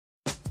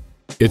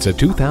It's a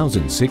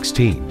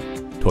 2016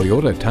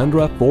 Toyota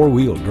Tundra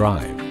four-wheel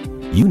drive.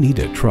 You need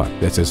a truck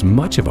that's as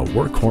much of a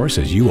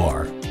workhorse as you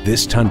are.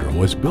 This Tundra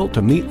was built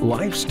to meet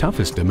life's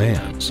toughest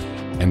demands.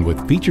 And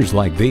with features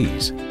like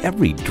these,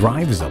 every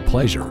drive is a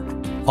pleasure.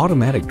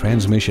 Automatic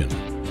transmission,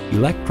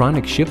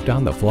 electronic shift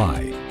on the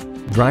fly,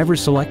 driver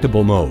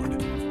selectable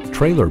mode,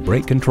 trailer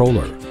brake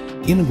controller,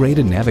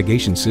 integrated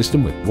navigation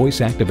system with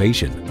voice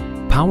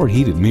activation, power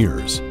heated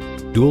mirrors,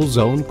 dual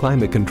zone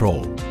climate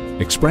control,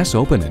 express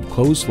open and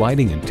closed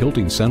sliding and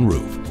tilting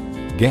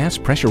sunroof, gas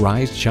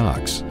pressurized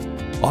shocks,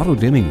 auto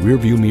dimming rear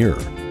view mirror,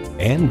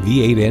 and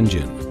V8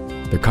 engine.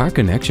 The Car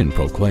Connection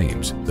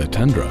proclaims the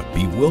Tundra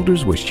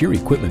bewilders with sheer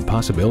equipment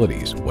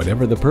possibilities.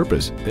 Whatever the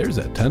purpose, there's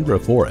a Tundra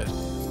for it.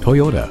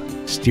 Toyota,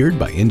 steered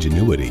by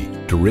ingenuity,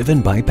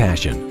 driven by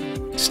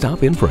passion.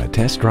 Stop in for a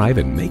test drive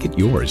and make it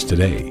yours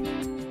today.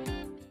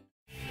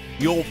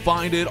 You'll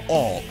find it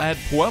all at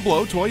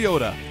Pueblo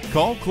Toyota.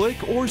 Call, click,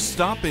 or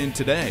stop in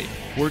today.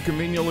 We're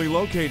conveniently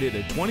located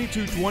at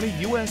 2220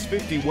 US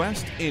 50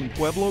 West in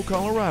Pueblo,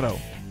 Colorado.